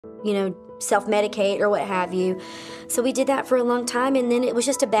self-medicate or what have you. So we did that for a long time, and then it was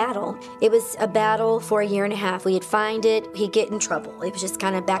just a battle. It was a battle for a year and a half. We'd find it, he'd get in trouble. It was just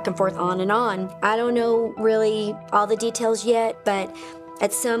kind of back and forth, on and on. I don't know really all the details yet, but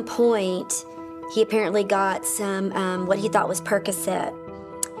at some point, he apparently got some, what he thought was Percocet.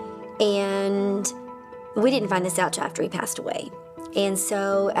 And we didn't find this out till after he passed away. And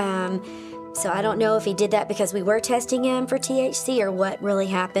so I don't know if he did that because we were testing him for THC or what really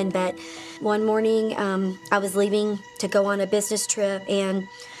happened, but one morning I was leaving to go on a business trip, and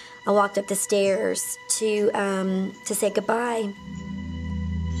I walked up the stairs to say goodbye,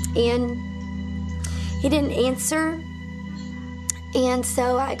 and he didn't answer, and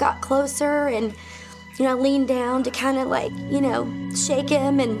so I got closer and I leaned down to kind of like, shake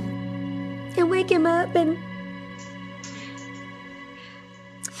him and wake him up, and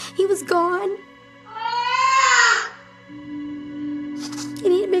he was gone.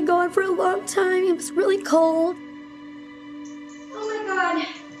 And he had been gone for a long time. It was really cold. Oh my God.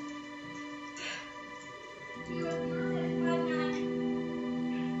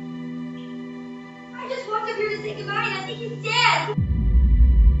 I just walked up here to say goodbye and I think he's dead.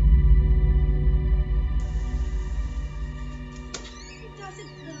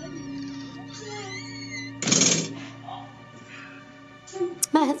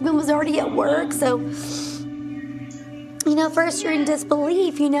 My husband was already at work, so, first you're in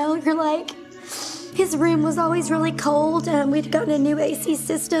disbelief, You're like, his room was always really cold, and we'd gotten a new AC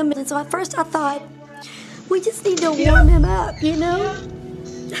system, and so at first I thought, we just need to warm him up,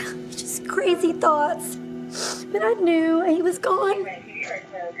 Just crazy thoughts. But I knew he was gone.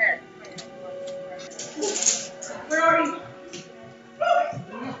 Where are you?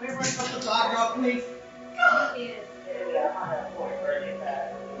 Please.